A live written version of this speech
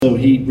So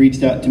he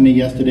reached out to me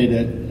yesterday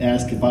to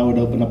ask if I would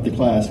open up the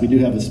class. We do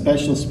have a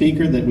special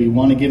speaker that we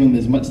want to give him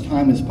as much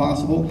time as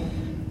possible.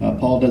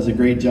 Paul does a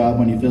great job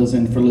when he fills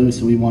in for Lou,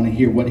 so we want to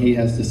hear what he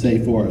has to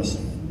say for us.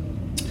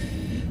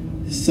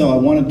 So I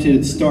wanted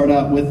to start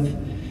out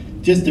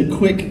with just a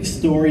quick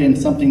story and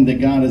something that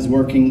God is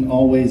working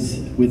always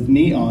with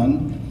me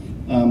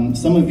on.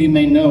 Some of you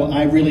may know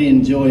I really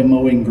enjoy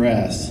mowing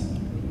grass.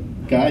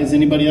 Guys,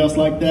 anybody else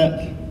like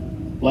that?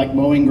 Like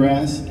mowing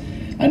grass?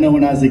 I know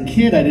when I was a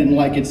kid I didn't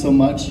like it so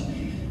much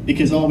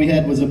because all we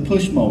had was a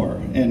push mower,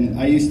 and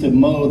I used to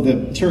mow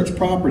the church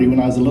property when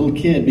I was a little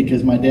kid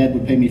because my dad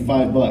would pay me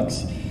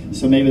 $5.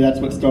 So maybe that's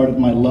what started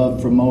my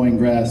love for mowing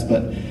grass.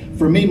 But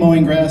for me,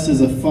 mowing grass is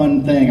a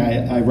fun thing.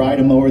 I ride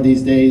a mower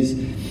these days,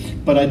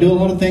 but I do a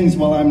lot of things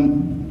while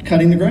I'm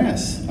cutting the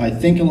grass. I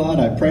think a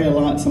lot, I pray a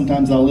lot.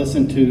 Sometimes I'll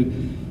listen to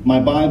my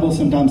Bible,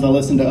 sometimes I'll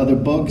listen to other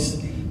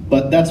books,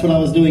 but that's what I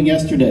was doing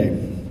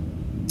yesterday.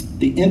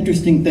 The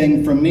interesting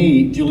thing for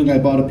me, Julie and I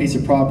bought a piece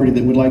of property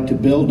that we'd like to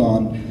build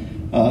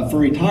on for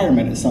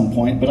retirement at some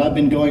point, but I've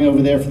been going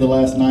over there for the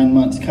last 9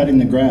 months cutting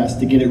the grass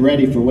to get it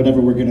ready for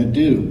whatever we're going to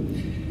do.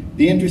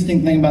 The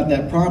interesting thing about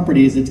that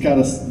property is it's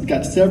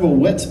got several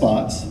wet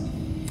spots,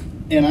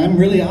 and I'm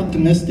really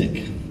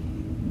optimistic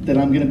that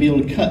I'm going to be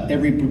able to cut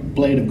every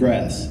blade of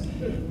grass.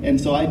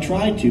 And so I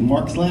tried to.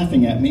 Mark's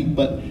laughing at me,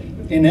 but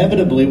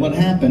inevitably what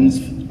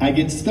happens, I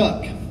get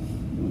stuck.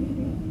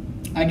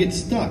 I get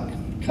stuck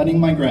cutting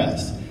my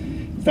grass.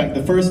 In fact,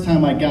 the first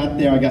time I got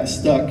there, I got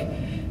stuck.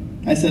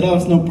 I said, oh,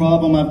 it's no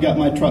problem. I've got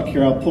my truck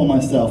here. I'll pull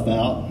myself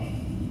out.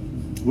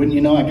 Wouldn't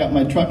you know, I got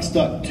my truck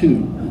stuck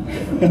too.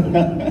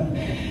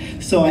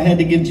 So I had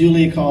to give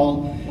Julie a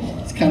call.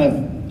 It's kind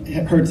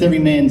of hurts every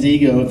man's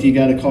ego if you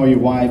got to call your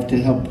wife to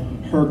help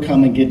her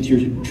come and get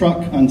your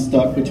truck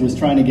unstuck, which was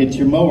trying to get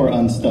your mower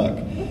unstuck.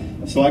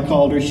 So I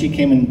called her. She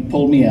came and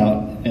pulled me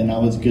out, and I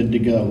was good to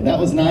go. That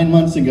was 9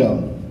 months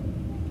ago.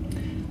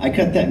 I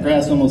cut that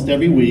grass almost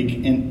every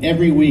week, and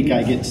every week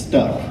I get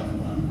stuck.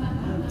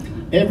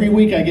 Every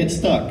week I get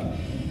stuck.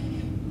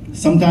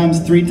 Sometimes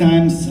 3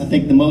 times. I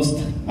think the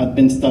most I've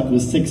been stuck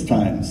was 6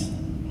 times.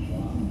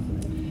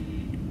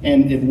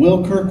 And if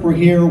Will Kirk were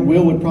here,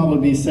 Will would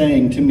probably be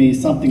saying to me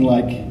something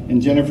like,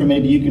 and Jennifer,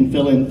 maybe you can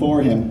fill in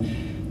for him,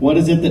 what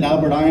is it that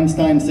Albert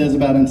Einstein says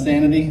about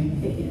insanity?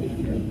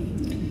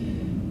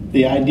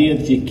 The idea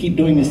that you keep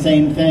doing the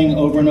same thing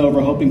over and over,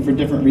 hoping for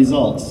different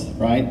results,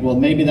 right? Well,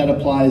 maybe that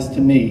applies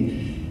to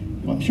me.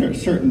 Well, I'm sure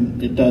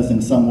certain it does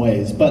in some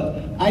ways.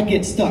 But I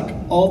get stuck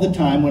all the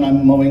time when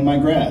I'm mowing my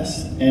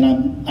grass.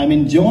 And I'm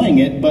enjoying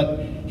it, but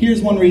here's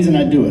one reason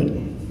I do it.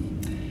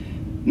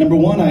 Number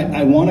one,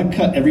 I want to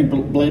cut every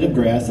blade of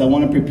grass. I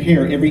want to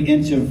prepare every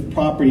inch of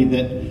property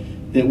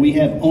that we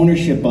have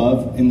ownership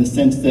of, in the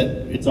sense that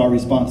it's our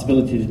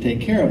responsibility to take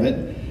care of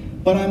it.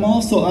 But I'm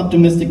also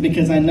optimistic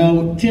because I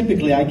know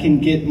typically I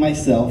can get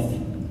myself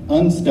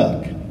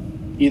unstuck.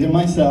 Either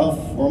myself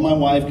or my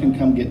wife can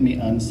come get me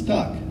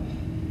unstuck.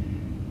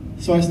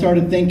 So I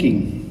started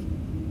thinking,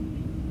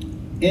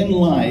 in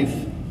life,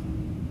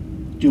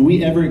 do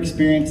we ever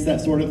experience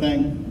that sort of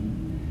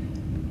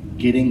thing?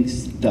 Getting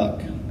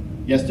stuck.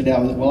 Yesterday,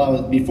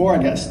 before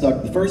I got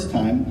stuck the first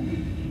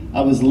time,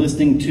 I was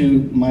listening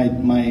to my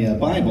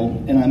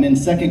Bible, and I'm in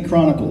 2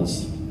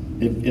 Chronicles.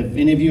 If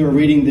any of you are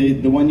reading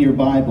the one-year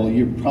Bible,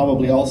 you're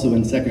probably also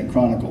in 2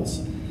 Chronicles.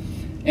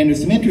 And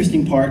there's some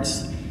interesting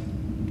parts.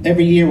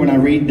 Every year when I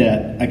read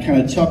that, I kind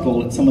of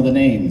chuckle at some of the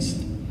names.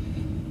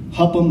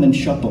 Huppum and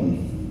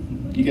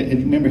Shuppum. You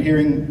remember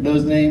hearing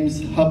those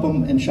names?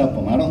 Huppum and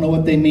Shuppum. I don't know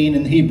what they mean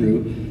in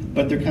Hebrew,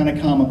 but they're kind of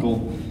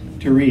comical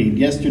to read.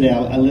 Yesterday,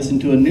 I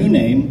listened to a new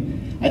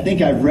name. I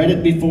think I've read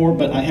it before,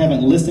 but I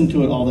haven't listened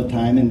to it all the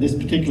time. And this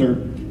particular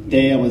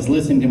day, I was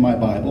listening to my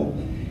Bible.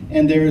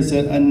 And there's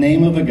a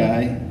name of a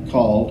guy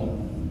called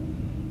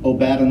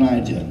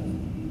Obadonijah.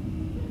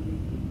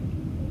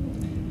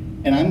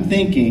 And I'm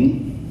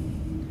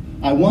thinking,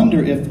 I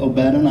wonder if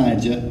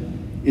Obadonijah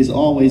is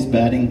always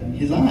batting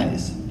his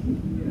eyes.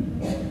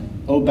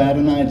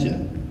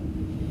 Obadonijah.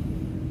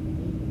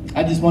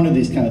 I just wonder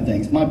these kind of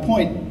things. My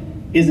point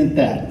isn't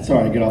that.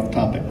 Sorry, I get off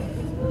topic.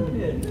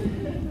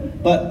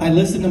 But I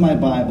listen to my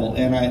Bible,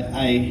 and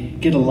I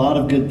get a lot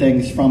of good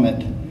things from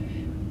it.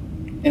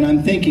 And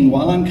I'm thinking,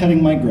 while I'm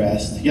cutting my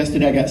grass,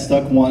 yesterday I got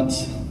stuck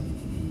once,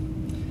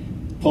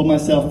 pulled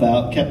myself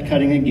out, kept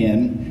cutting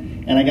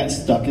again, and I got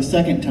stuck a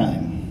second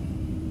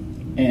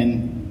time.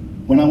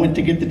 And when I went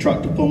to get the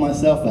truck to pull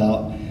myself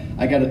out,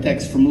 I got a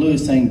text from Lou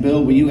saying,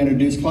 Bill, will you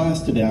introduce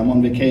class today? I'm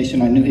on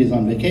vacation. I knew he was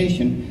on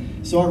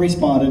vacation. So I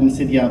responded and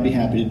said, yeah, I'll be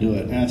happy to do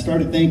it. And I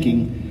started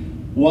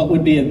thinking, what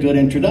would be a good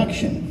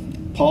introduction?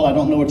 Paul, I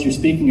don't know what you're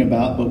speaking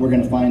about, but we're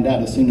going to find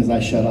out as soon as I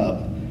shut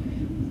up.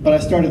 But I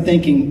started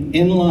thinking,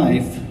 in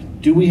life,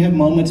 do we have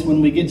moments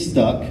when we get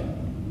stuck? I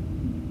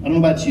don't know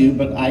about you,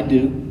 but I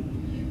do.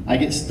 I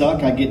get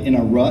stuck. I get in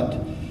a rut.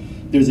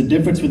 There's a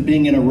difference with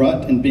being in a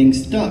rut and being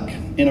stuck.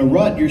 In a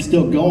rut, you're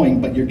still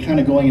going, but you're kind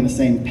of going in the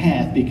same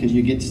path because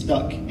you get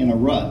stuck in a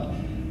rut.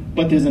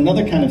 But there's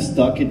another kind of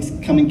stuck. It's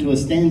coming to a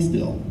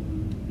standstill.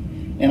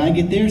 And I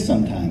get there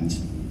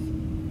sometimes.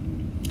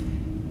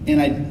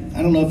 And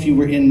I don't know if you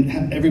were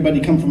in, everybody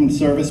come from the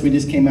service we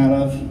just came out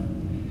of.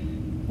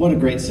 What a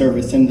great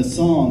service. And the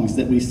songs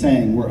that we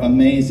sang were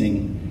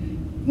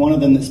amazing. One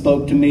of them that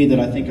spoke to me that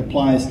I think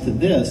applies to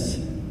this: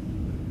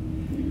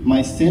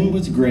 my sin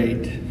was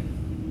great,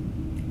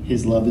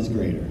 his love is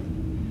greater.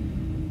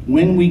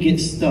 When we get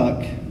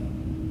stuck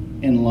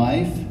in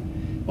life,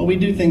 well, we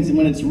do things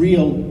when it's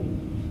real,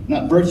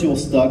 not virtual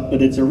stuck,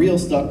 but it's a real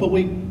stuck, but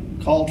we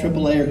call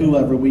AAA or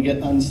whoever, we get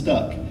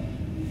unstuck.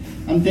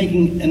 I'm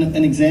thinking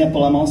an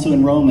example. I'm also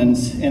in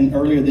Romans, and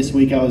earlier this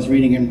week I was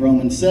reading in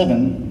Romans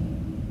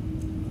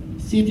 7.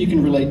 See if you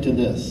can relate to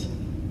this.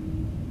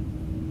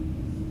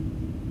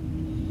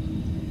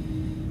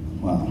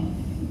 Wow.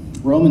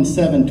 Romans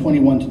 7,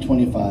 21 to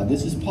 25.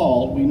 This is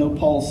Paul. We know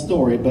Paul's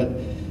story, but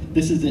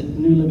this is the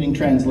New Living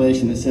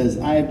Translation. It says,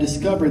 I have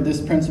discovered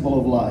this principle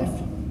of life,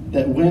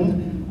 that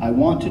when I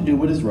want to do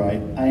what is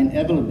right, I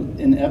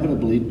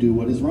inevitably do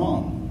what is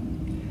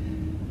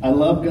wrong. I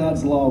love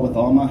God's law with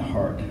all my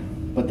heart,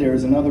 but there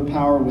is another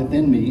power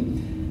within me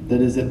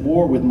that is at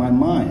war with my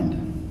mind.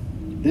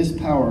 This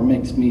power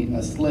makes me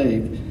a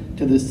slave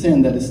to the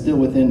sin that is still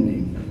within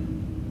me.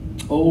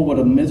 Oh, what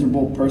a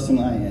miserable person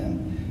I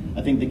am.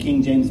 I think the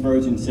King James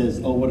Version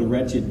says, oh, what a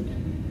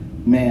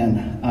wretched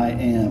man I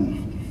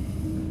am.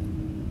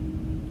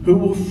 Who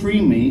will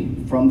free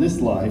me from this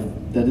life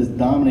that is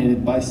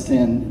dominated by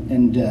sin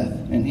and death?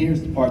 And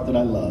here's the part that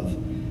I love.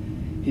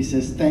 He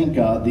says, thank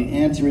God, the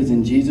answer is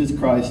in Jesus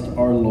Christ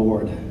our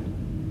Lord.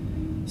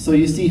 So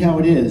you see how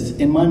it is.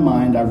 In my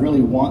mind, I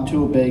really want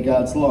to obey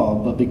God's law,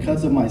 but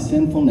because of my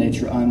sinful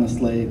nature, I'm a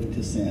slave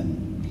to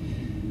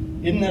sin.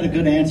 Isn't that a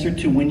good answer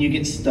to when you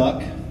get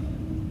stuck?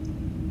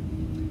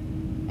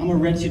 I'm a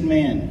wretched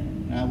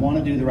man, and I want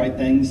to do the right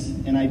things,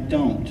 and I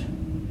don't.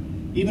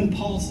 Even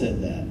Paul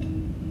said that.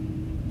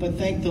 But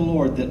thank the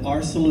Lord that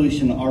our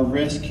solution, our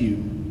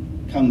rescue,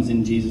 comes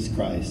in Jesus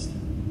Christ.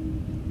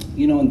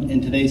 You know,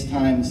 in today's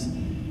times,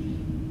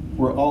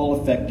 we're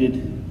all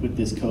affected with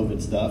this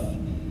COVID stuff.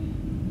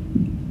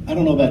 I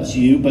don't know about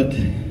you, but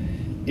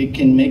it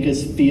can make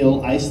us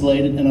feel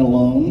isolated and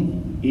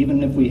alone,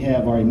 even if we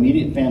have our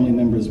immediate family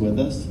members with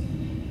us.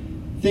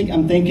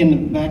 I'm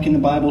thinking back in the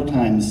Bible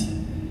times.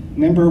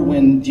 Remember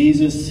when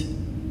Jesus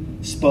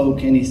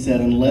spoke and he said,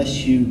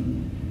 unless you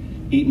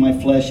eat my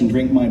flesh and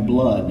drink my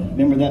blood.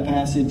 Remember that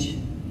passage?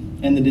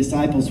 And the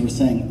disciples were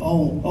saying,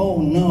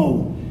 oh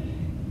no.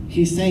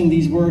 He's saying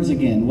these words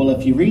again. Well,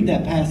 if you read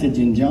that passage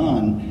in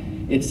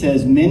John, it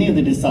says many of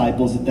the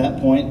disciples at that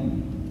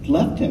point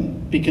left him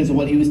because of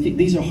what he was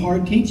these are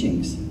hard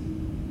teachings.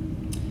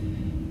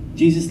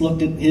 Jesus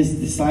looked at his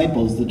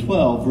disciples, the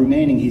 12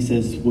 remaining. He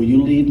says, will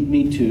you lead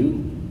me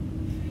too?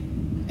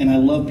 And I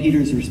love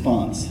Peter's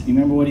response. You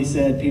remember what he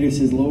said? Peter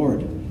says, Lord,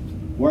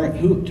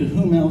 to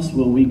whom else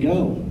will we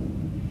go?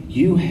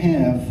 You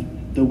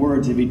have the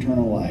words of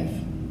eternal life.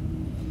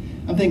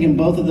 I'm thinking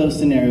both of those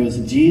scenarios,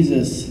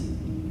 Jesus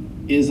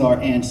is our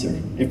answer.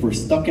 If we're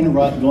stuck in a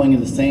rut going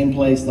in the same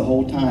place the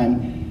whole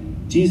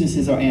time, Jesus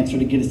is our answer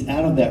to get us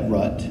out of that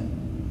rut,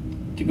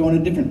 to go on a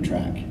different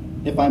track.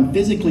 If I'm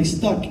physically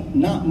stuck,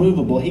 not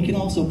movable, he can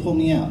also pull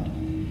me out.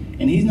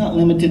 And he's not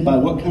limited by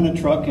what kind of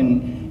truck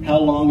and how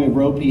long a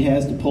rope he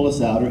has to pull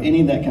us out or any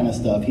of that kind of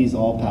stuff. He's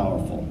all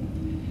powerful.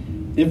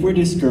 If we're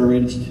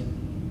discouraged,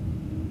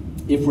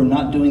 if we're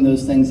not doing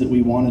those things that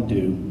we want to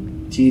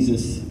do,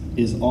 Jesus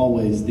is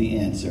always the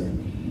answer.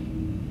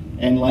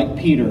 And like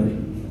Peter,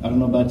 I don't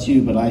know about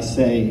you, but I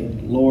say,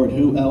 Lord,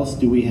 who else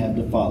do we have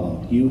to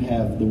follow? You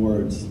have the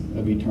words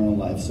of eternal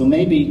life. So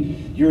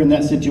maybe you're in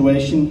that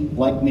situation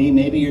like me.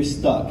 Maybe you're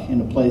stuck in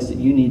a place that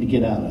you need to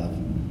get out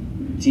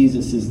of.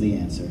 Jesus is the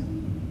answer.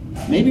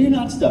 Maybe you're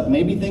not stuck.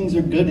 Maybe things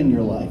are good in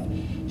your life.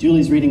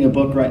 Julie's reading a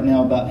book right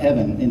now about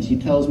heaven, and she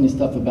tells me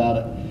stuff about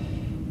it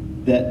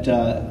that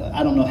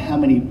I don't know how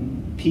many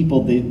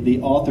people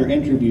the author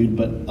interviewed,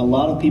 but a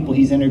lot of people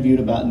he's interviewed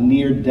about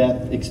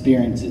near-death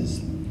experiences.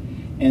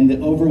 And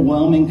the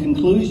overwhelming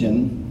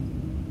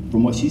conclusion,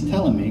 from what she's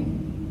telling me,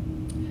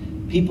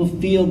 people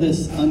feel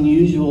this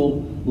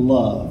unusual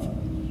love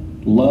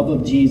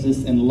of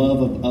Jesus and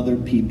love of other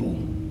people.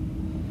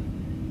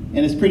 And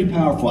it's pretty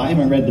powerful. I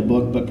haven't read the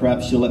book, but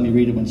perhaps she'll let me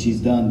read it when she's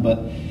done. But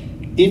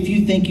if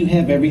you think you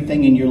have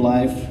everything in your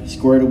life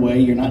squared away,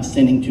 you're not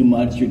sinning too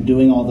much, you're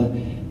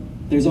doing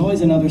there's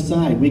always another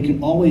side. We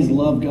can always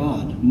love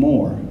God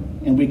more,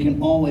 and we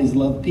can always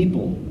love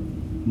people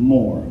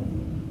more.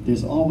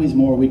 There's always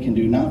more we can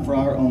do, not for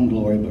our own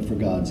glory, but for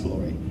God's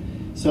glory.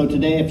 So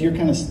today, if you're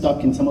kind of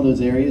stuck in some of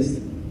those areas,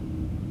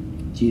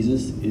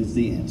 Jesus is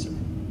the answer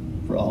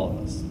for all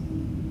of us.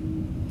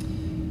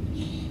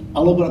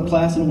 I'll open up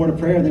class in a word of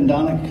prayer, then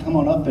Donna, come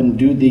on up and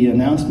do the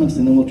announcements,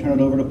 and then we'll turn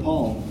it over to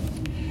Paul.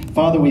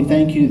 Father, we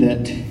thank you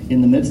that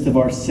in the midst of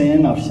our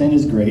sin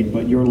is great,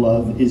 but your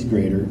love is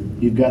greater.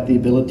 You've got the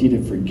ability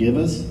to forgive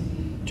us,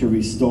 to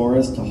restore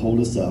us, to hold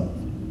us up.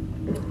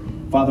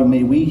 Father,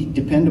 may we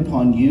depend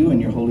upon you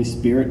and your Holy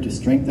Spirit to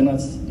strengthen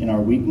us in our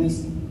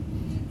weakness.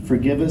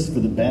 Forgive us for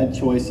the bad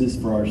choices,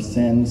 for our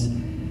sins.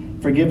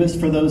 Forgive us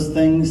for those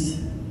things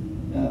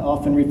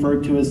often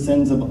referred to as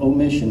sins of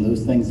omission,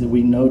 those things that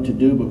we know to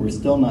do but we're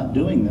still not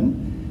doing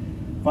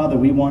them. Father,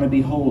 we want to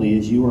be holy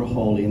as you are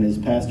holy. And as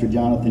Pastor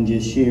Jonathan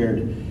just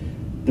shared,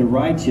 the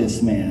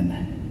righteous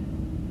man,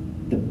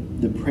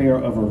 the prayer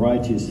of a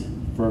righteous,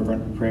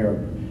 fervent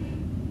prayer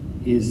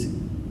is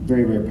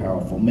very, very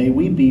powerful. May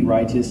we be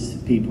righteous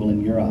people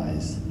in your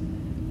eyes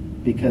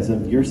because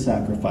of your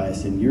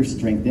sacrifice and your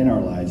strength in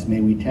our lives.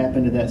 May we tap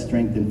into that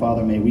strength. And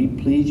Father, may we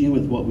please you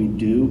with what we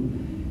do,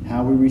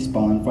 how we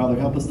respond. Father,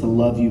 help us to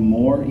love you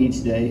more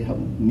each day. Help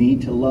me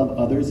to love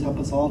others. Help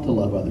us all to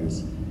love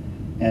others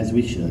as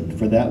we should.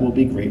 For that we'll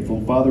be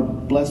grateful. Father,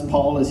 bless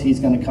Paul as he's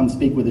going to come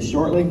speak with us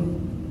shortly.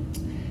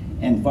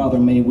 And Father,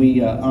 may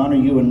we honor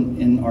you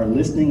in our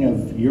listening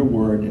of your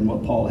word and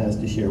what Paul has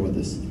to share with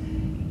us.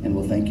 And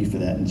we'll thank you for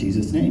that in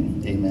Jesus'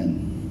 name.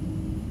 Amen.